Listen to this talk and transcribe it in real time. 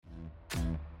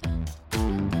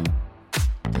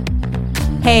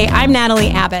Hey, I'm Natalie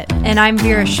Abbott. And I'm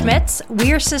Vera Schmitz.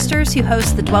 We are sisters who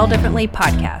host the Dwell Differently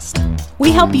podcast.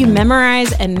 We help you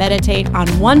memorize and meditate on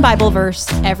one Bible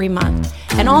verse every month.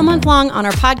 And all month long on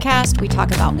our podcast, we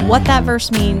talk about what that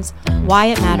verse means, why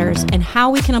it matters, and how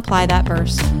we can apply that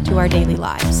verse to our daily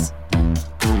lives.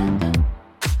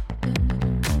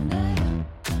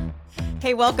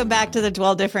 Hey, welcome back to the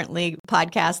Dwell Differently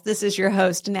podcast. This is your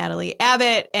host, Natalie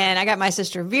Abbott, and I got my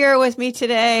sister Vera with me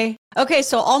today. Okay,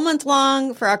 so all month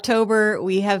long for October,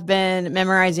 we have been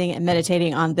memorizing and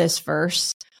meditating on this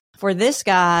verse. For this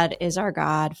God is our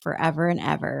God forever and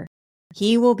ever.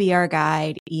 He will be our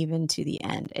guide even to the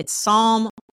end. It's Psalm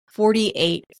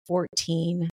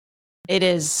 48:14. It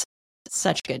is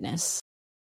such goodness.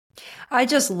 I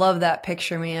just love that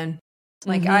picture, man.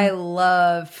 I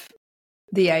love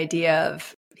the idea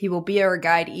of he will be our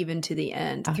guide even to the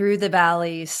end, through the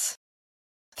valleys,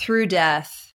 through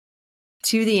death,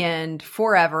 to the end,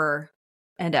 forever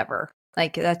and ever.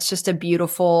 That's just a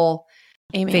beautiful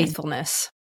faithfulness.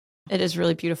 It is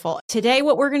really beautiful. Today,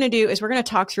 what we're going to do is we're going to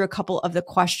talk through a couple of the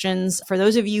questions. For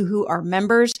those of you who are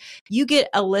members, you get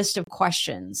a list of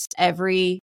questions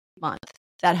every month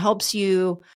that helps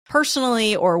you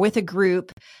personally or with a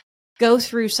group go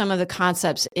through some of the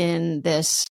concepts in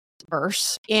this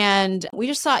verse. And we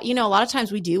just thought, a lot of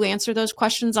times we do answer those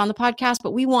questions on the podcast,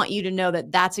 but we want you to know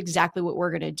that that's exactly what we're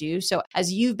going to do. So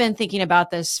as you've been thinking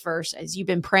about this verse, as you've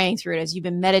been praying through it, as you've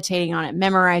been meditating on it,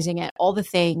 memorizing it, all the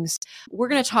things, we're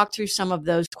going to talk through some of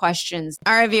those questions.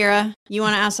 All right, Vera, you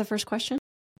want to ask the first question?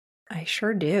 I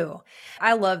sure do.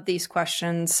 I love these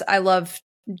questions. I love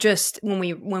just when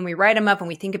we write them up and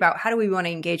we think about how do we want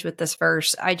to engage with this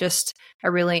verse. I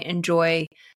really enjoy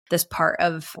this part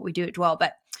of what we do at Dwell.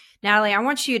 But Natalie, I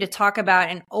want you to talk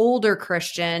about an older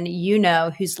Christian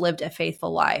who's lived a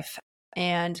faithful life.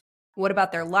 And what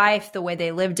about their life, the way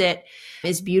they lived it,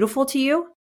 is beautiful to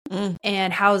you?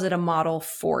 And how is it a model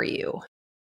for you?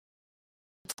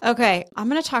 Okay, I'm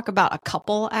going to talk about a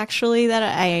couple, actually, that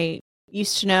I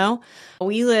used to know.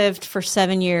 We lived for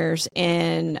 7 years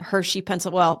in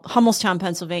Hummelstown,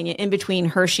 Pennsylvania, in between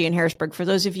Hershey and Harrisburg. For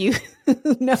those of you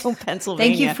who know Pennsylvania.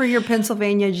 Thank you for your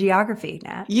Pennsylvania geography,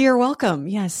 Nat. You're welcome.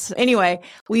 Yes. Anyway,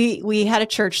 we had a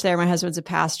church there. My husband's a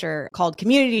pastor, called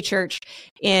Community Church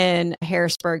in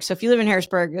Harrisburg. So if you live in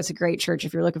Harrisburg, that's a great church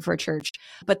if you're looking for a church.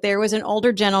 But there was an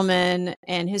older gentleman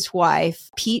and his wife,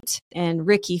 Pete and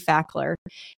Ricky Fackler,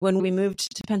 when we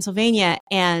moved to Pennsylvania.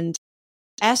 And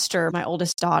Esther, my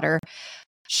oldest daughter,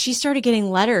 she started getting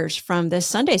letters from this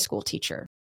Sunday school teacher.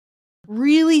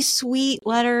 Really sweet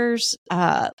letters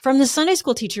from the Sunday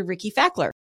school teacher, Ricky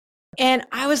Fackler. And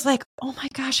I was like, oh my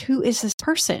gosh, who is this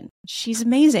person? She's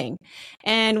amazing.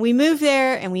 And we move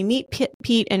there and we meet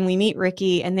Pete and we meet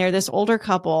Ricky, and they're this older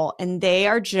couple and they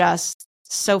are just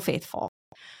so faithful.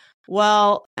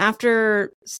 Well,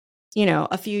 after,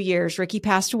 a few years, Ricky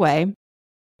passed away,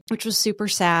 which was super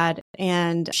sad.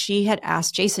 And she had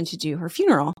asked Jason to do her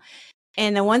funeral.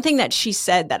 And the one thing that she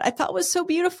said that I thought was so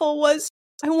beautiful was,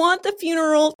 I want the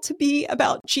funeral to be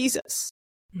about Jesus.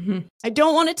 Mm-hmm. I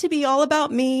don't want it to be all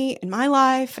about me and my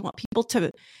life. I want people to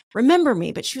remember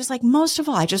me. But she was like, most of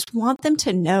all, I just want them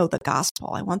to know the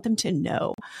gospel. I want them to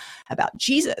know about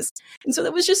Jesus. And so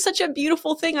that was just such a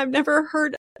beautiful thing. I've never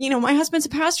heard, my husband's a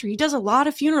pastor. He does a lot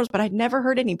of funerals, but I'd never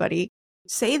heard anybody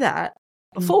say that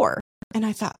before. And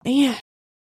I thought, man,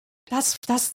 that's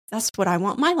what I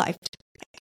want my life to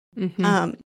be like.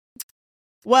 Mm-hmm.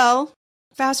 Well,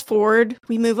 fast forward,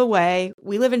 we move away.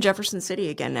 We live in Jefferson City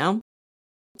again now.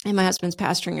 And my husband's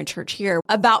pastoring a church here.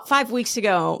 About 5 weeks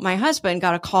ago, my husband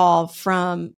got a call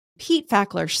from Pete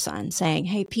Fackler's son saying,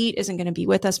 hey, Pete isn't going to be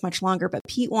with us much longer, but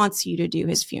Pete wants you to do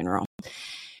his funeral.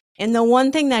 And the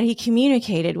one thing that he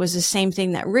communicated was the same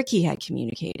thing that Ricky had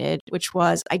communicated, which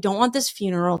was, I don't want this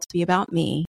funeral to be about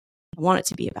me. I want it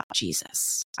to be about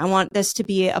Jesus. I want this to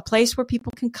be a place where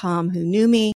people can come who knew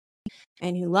me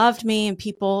and who loved me, and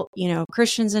people,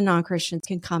 Christians and non-Christians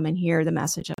can come and hear the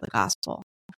message of the gospel.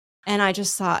 And I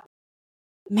just thought,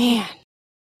 man,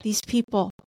 these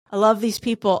people, I love these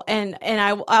people. And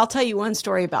I'll tell you one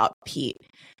story about Pete.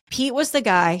 Pete was the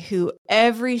guy who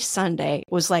every Sunday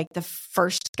was like the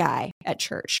first guy at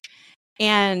church.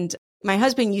 And my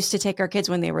husband used to take our kids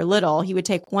when they were little. He would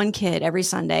take one kid every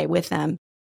Sunday with them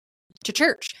to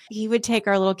church. He would take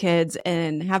our little kids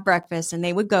and have breakfast, and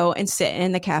they would go and sit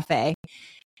in the cafe.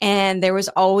 And there was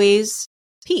always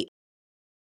Pete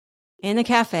in the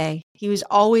cafe. He was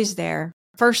always there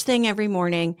first thing every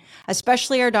morning,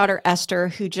 especially our daughter Esther,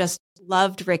 who just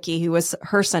loved Ricky, who was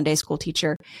her Sunday school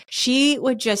teacher. She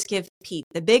would just give Pete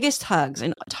the biggest hugs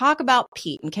and talk about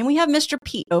Pete. And can we have Mr.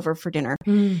 Pete over for dinner?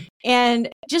 And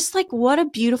just like, what a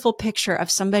beautiful picture of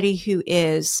somebody who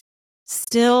is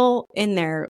still in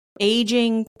their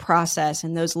aging process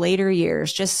in those later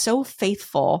years, just so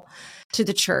faithful to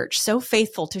the church, so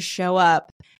faithful to show up.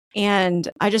 And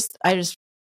I just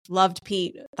loved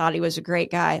Pete, thought he was a great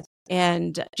guy.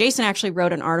 And Jason actually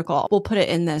wrote an article. We'll put it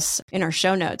in our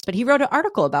show notes, but he wrote an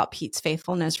article about Pete's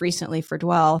faithfulness recently for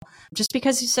Dwell, just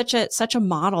because he's such a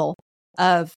model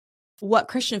of what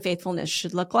Christian faithfulness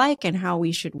should look like and how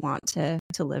we should want to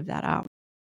live that out.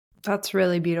 That's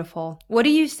really beautiful. What do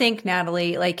you think,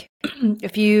 Natalie? Like,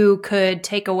 if you could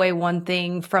take away one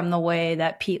thing from the way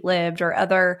that Pete lived or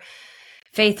other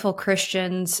faithful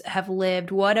Christians have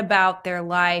lived, what about their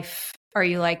life are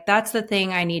you like, that's the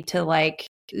thing I need to like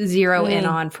zero in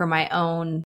on for my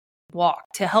own walk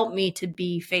to help me to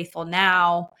be faithful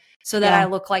now so that I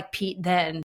look like Pete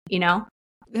then, you know?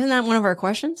 Isn't that one of our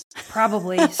questions?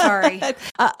 Probably. Sorry.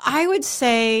 I would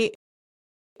say,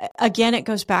 again, it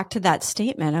goes back to that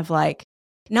statement of like,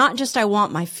 not just I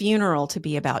want my funeral to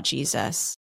be about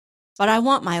Jesus, but I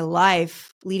want my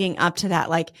life leading up to that.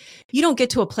 Like, you don't get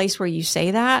to a place where you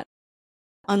say that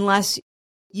unless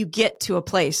you get to a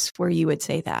place where you would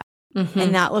say that.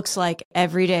 And that looks like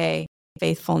everyday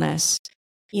faithfulness,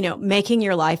 you know, making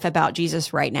your life about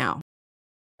Jesus right now.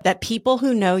 That people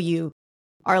who know you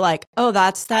are like, oh,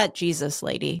 that's that Jesus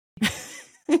lady.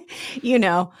 You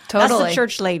know, totally. That's the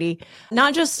church lady.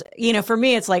 Not just, you know, for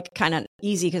me, it's like kind of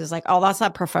easy because it's like, oh, that's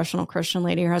that professional Christian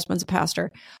lady. Her husband's a pastor.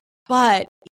 But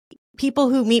people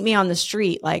who meet me on the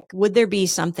street, like, would there be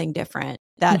something different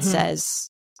that says,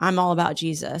 I'm all about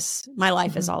Jesus. My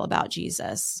life is all about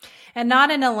Jesus. And not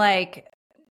in a like,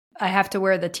 I have to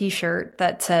wear the t-shirt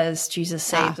that says Jesus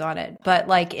saves on it, but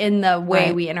like in the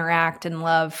way we interact and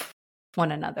love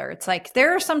one another. It's like,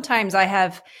 there are sometimes I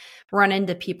have run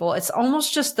into people, it's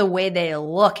almost just the way they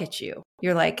look at you.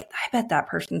 You're like, I bet that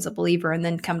person's a believer, and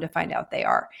then come to find out they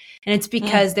are. And it's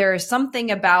because there is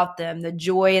something about them, the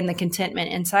joy and the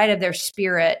contentment inside of their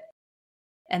spirit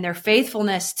and their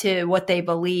faithfulness to what they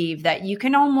believe, that you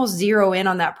can almost zero in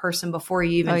on that person before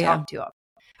you even talk to them.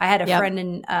 I had a friend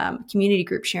in community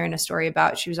group sharing a story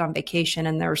about, she was on vacation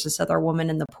and there was this other woman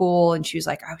in the pool, and she was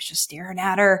like, I was just staring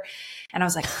at her. And I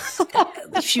was like,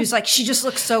 she was like, she just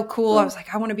looks so cool. I was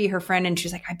like, I want to be her friend. And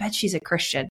she's like, I bet she's a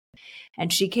Christian.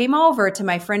 And she came over to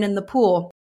my friend in the pool.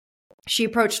 She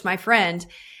approached my friend,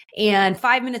 and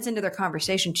 5 minutes into their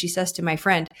conversation, she says to my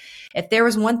friend, if there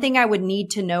was one thing I would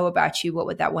need to know about you, what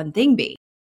would that one thing be?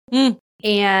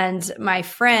 And my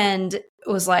friend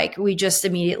was like, we just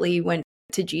immediately went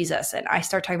to Jesus, and I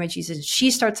start talking about Jesus, and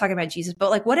she starts talking about Jesus. But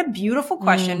like, what a beautiful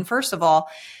question. First of all,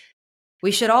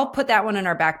 we should all put that one in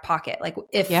our back pocket. Like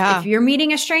if you're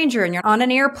meeting a stranger and you're on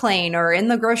an airplane or in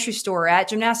the grocery store or at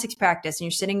gymnastics practice and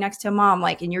you're sitting next to a mom,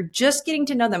 like, and you're just getting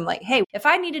to know them, like, hey, if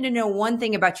I needed to know one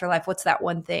thing about your life, what's that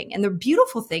one thing? And the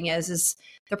beautiful thing is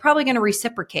they're probably going to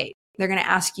reciprocate. They're going to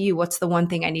ask you, what's the one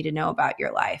thing I need to know about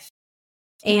your life?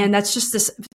 And that's just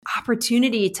this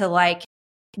opportunity to like,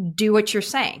 do what you're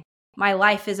saying. My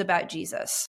life is about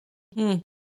Jesus.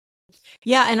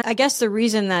 Yeah. And I guess the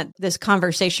reason that this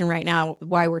conversation right now,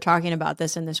 why we're talking about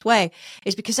this in this way,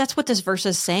 is because that's what this verse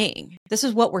is saying. This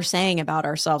is what we're saying about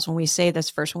ourselves when we say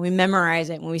this verse, when we memorize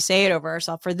it, when we say it over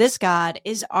ourselves. For this God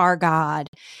is our God,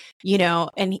 you know,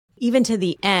 and even to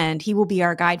the end, he will be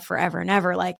our guide forever and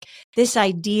ever. Like this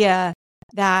idea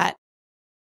that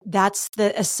that's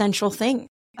the essential thing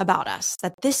about us,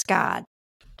 that this God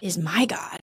is my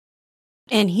God.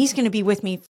 And he's going to be with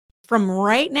me from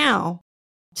right now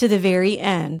to the very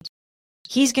end.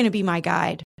 He's going to be my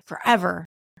guide forever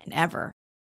and ever.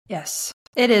 Yes,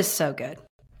 it is so good.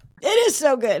 It is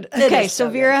so good. Okay, so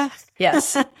Vera. Good.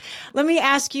 Yes. Let me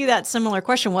ask you that similar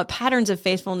question. What patterns of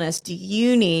faithfulness do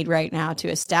you need right now to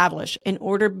establish in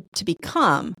order to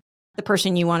become the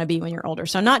person you want to be when you're older?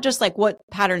 So not just like what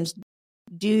patterns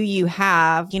do you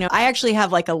have? You know, I actually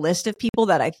have like a list of people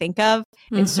that I think of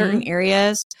in certain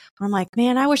areas where I'm like,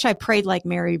 man, I wish I prayed like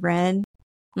Mary Wren.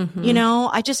 You know,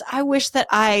 I wish that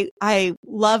I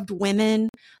loved women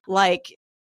like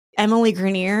Emily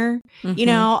Grenier. You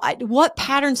know, what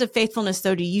patterns of faithfulness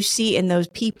though do you see in those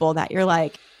people that you're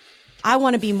like, I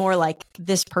want to be more like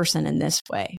this person in this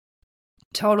way?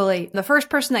 Totally. The first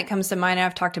person that comes to mind,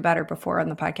 I've talked about her before on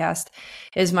the podcast,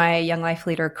 is my young life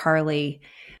leader, Carly.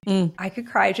 I could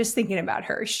cry just thinking about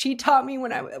her. She taught me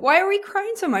why are we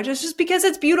crying so much? It's just because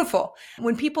it's beautiful.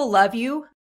 When people love you,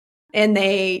 and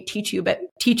they teach you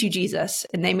Jesus,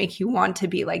 and they make you want to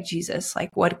be like Jesus. Like,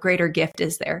 what greater gift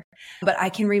is there? But I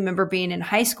can remember being in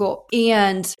high school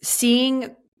and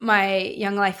seeing my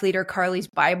Young Life leader, Carly's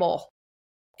Bible.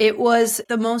 It was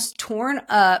the most torn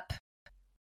up,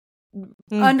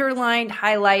 underlined,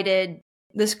 highlighted,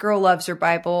 this girl loves her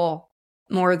Bible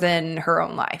more than her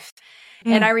own life.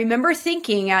 And I remember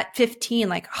thinking at 15,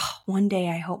 like, oh, one day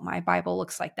I hope my Bible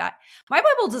looks like that. My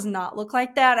Bible does not look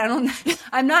like that.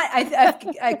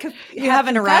 You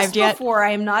haven't arrived yet. Before,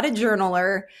 I am not a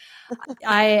journaler.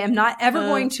 I am not ever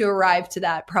going to arrive to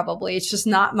that, probably. It's just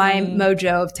not my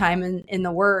mojo of time in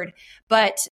the Word.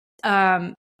 But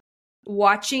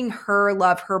watching her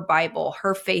love her Bible,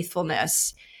 her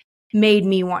faithfulness, made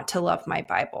me want to love my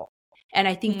Bible. And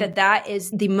I think that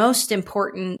is the most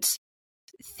important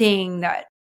thing that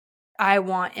I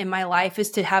want in my life, is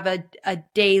to have a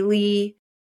daily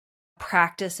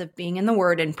practice of being in the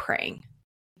Word and praying.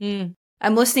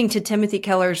 I'm listening to Timothy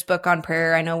Keller's book on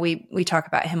prayer. I know we talk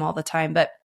about him all the time, but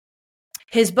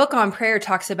his book on prayer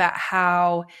talks about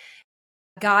how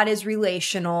God is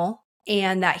relational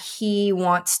and that he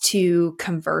wants to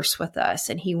converse with us,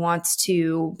 and he wants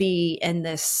to be in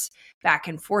this back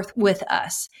and forth with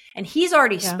us. And he's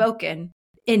already spoken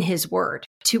in his Word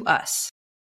to us.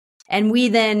 And we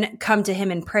then come to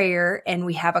him in prayer and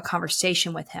we have a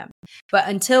conversation with him. But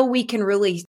until we can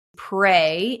really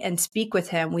pray and speak with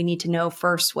him, we need to know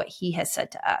first what he has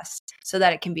said to us so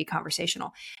that it can be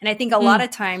conversational. And I think a lot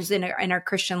of times in our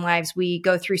Christian lives, we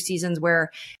go through seasons where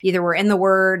either we're in the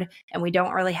Word and we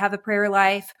don't really have a prayer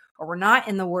life, or we're not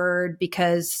in the Word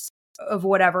because of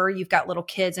whatever. You've got little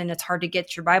kids and it's hard to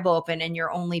get your Bible open and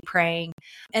you're only praying.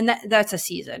 And that's a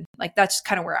season. Like, that's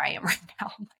kind of where I am right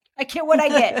now. I get what I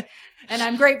get and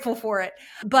I'm grateful for it.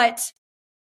 But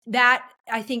that,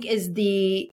 I think, is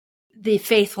the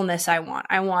faithfulness I want.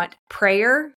 I want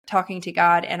prayer, talking to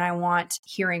God, and I want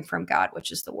hearing from God,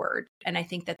 which is the Word. And I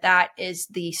think that is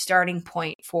the starting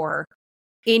point for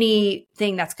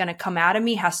anything that's going to come out of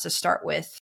me. Has to start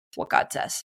with what God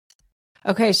says.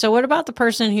 Okay, so what about the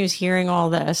person who's hearing all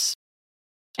this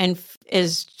and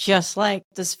is just like,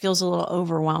 this feels a little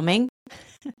overwhelming?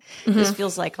 This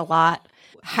feels like a lot.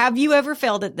 Have you ever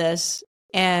failed at this?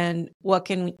 And what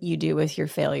can you do with your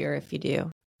failure if you do?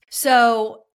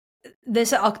 So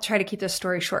I'll try to keep this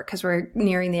story short because we're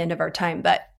nearing the end of our time.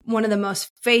 But one of the most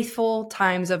faithful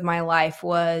times of my life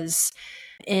was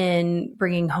in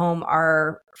bringing home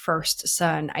our first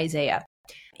son, Isaiah.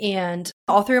 And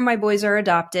all three of my boys are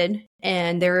adopted.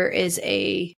 And there is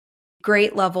a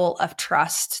great level of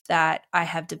trust that I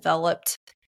have developed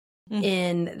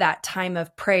in that time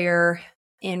of prayer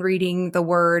and reading the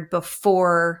Word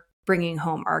before bringing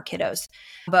home our kiddos.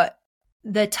 But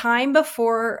the time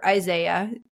before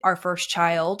Isaiah, our first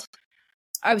child,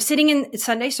 I was sitting in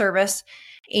Sunday service,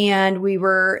 and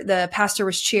the pastor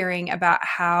was sharing about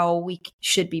how we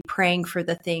should be praying for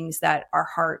the things that our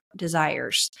heart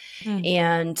desires.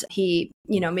 And he,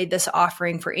 made this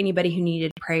offering for anybody who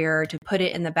needed prayer to put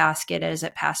it in the basket as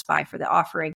it passed by for the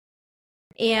offering.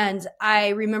 And I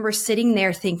remember sitting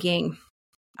there thinking,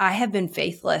 I have been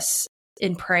faithless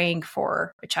in praying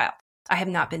for a child. I have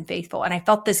not been faithful. And I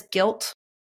felt this guilt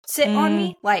sit on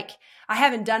me. Like, I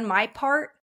haven't done my part.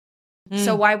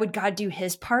 So why would God do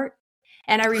his part?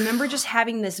 And I remember just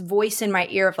having this voice in my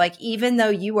ear of like, even though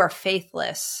you are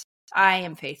faithless, I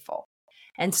am faithful.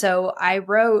 And so I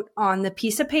wrote on the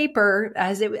piece of paper,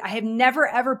 I have never,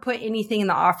 ever put anything in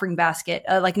the offering basket,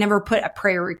 never put a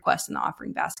prayer request in the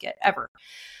offering basket ever.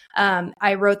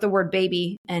 I wrote the word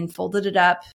baby and folded it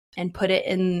up and put it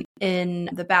in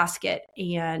the basket.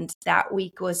 And that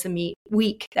week was the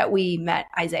week that we met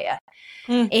Isaiah.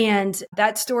 And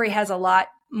that story has a lot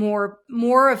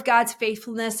more of God's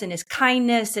faithfulness and his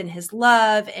kindness and his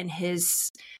love and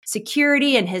his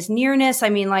security and his nearness. I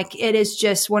mean, like, it is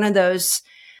just one of those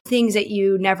things that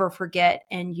you never forget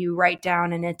and you write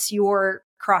down, and it's your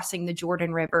crossing the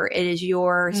Jordan River. It is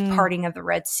your parting of the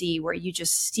Red Sea, where you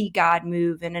just see God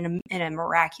move in a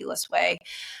miraculous way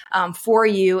for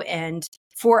you and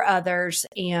for others.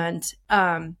 And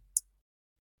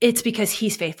it's because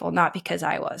he's faithful, not because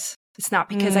I was. It's not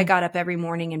because I got up every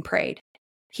morning and prayed.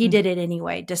 He did it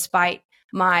anyway, despite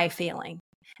my failing.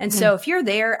 And so if you're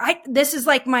there, this is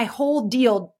like my whole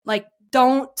deal. Like,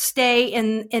 don't stay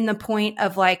in the point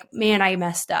of like, man, I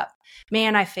messed up.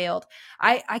 Man, I failed.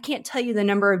 I can't tell you the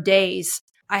number of days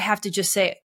I have to just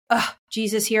say, oh,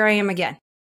 Jesus, here I am again.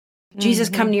 Jesus,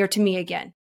 come near to me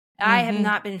again. I have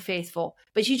not been faithful,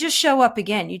 but you just show up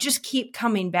again. You just keep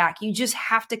coming back. You just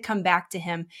have to come back to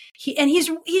him. He's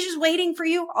just waiting for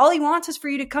you. All he wants is for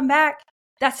you to come back.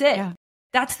 That's it. Yeah.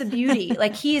 That's the beauty.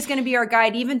 Like he is going to be our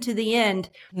guide even to the end.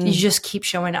 You just keep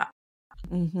showing up.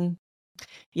 Mm-hmm.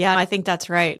 Yeah, I think that's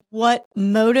right. What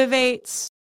motivates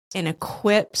and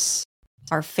equips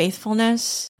our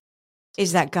faithfulness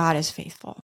is that God is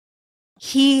faithful.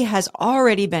 He has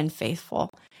already been faithful.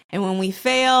 And when we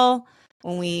fail,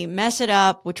 when we mess it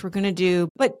up, which we're going to do,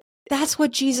 but that's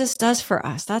what Jesus does for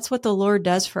us. That's what the Lord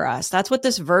does for us. That's what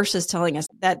this verse is telling us,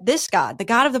 that this God, the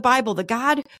God of the Bible, the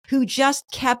God who just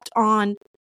kept on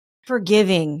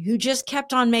forgiving, who just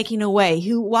kept on making a way,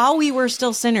 who, while we were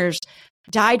still sinners,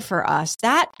 died for us,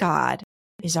 that God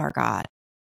is our God.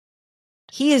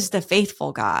 He is the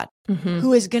faithful God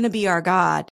who is going to be our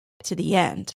God to the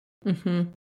end.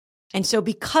 And so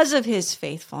because of his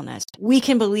faithfulness, we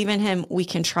can believe in him, we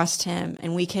can trust him,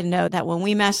 and we can know that when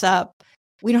we mess up,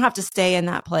 we don't have to stay in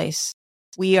that place.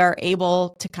 We are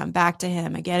able to come back to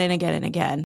him again and again and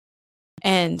again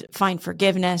and find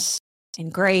forgiveness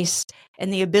and grace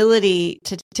and the ability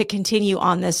to continue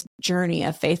on this journey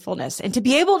of faithfulness and to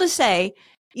be able to say,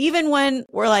 even when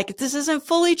we're like, this isn't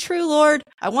fully true, Lord,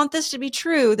 I want this to be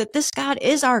true, that this God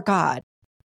is our God,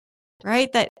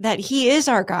 right? That he is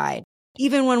our guide,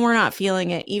 even when we're not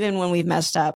feeling it, even when we've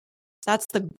messed up. That's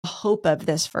the hope of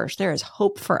this verse. There is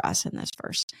hope for us in this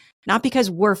verse, not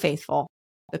because we're faithful,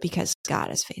 but because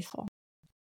God is faithful.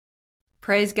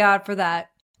 Praise God for that.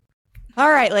 All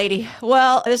right, lady.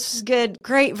 Well, this was good.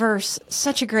 Great verse.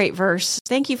 Such a great verse.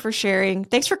 Thank you for sharing.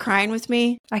 Thanks for crying with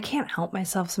me. I can't help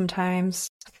myself sometimes.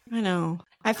 I know.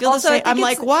 I feel Also, the same. I'm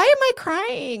like, why am I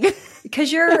crying?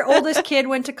 Because your oldest kid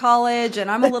went to college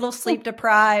and I'm a little sleep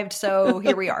deprived. So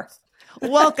here we are.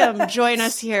 Welcome. Join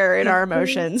us here in our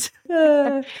emotions.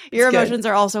 Your emotions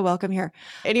are also welcome here.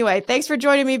 Anyway, thanks for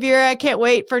joining me, Vera. I can't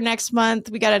wait for next month.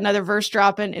 We got another verse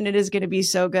dropping and it is going to be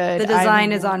so good. The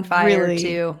design is on fire really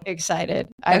too. Excited.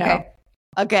 I know.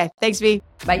 Okay. Thanks, V.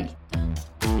 Bye.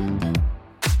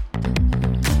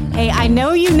 Hey, I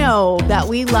know you know that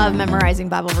we love memorizing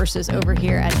Bible verses over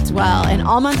here at Dwell. And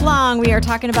all month long, we are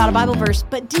talking about a Bible verse.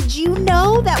 But did you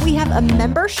know that we have a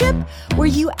membership where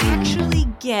you actually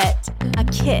get a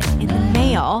kit in the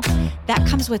mail that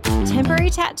comes with temporary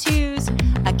tattoos,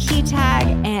 a key tag,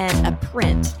 and a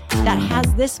print that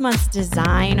has this month's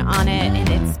design on it. And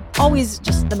it's always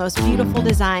just the most beautiful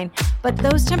design. But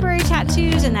those temporary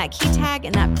tattoos and that key tag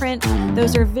and that print,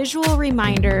 those are visual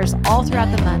reminders all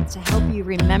throughout the month to help you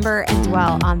remember and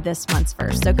dwell on this month's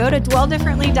verse. So go to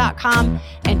dwelldifferently.com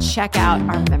and check out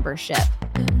our membership.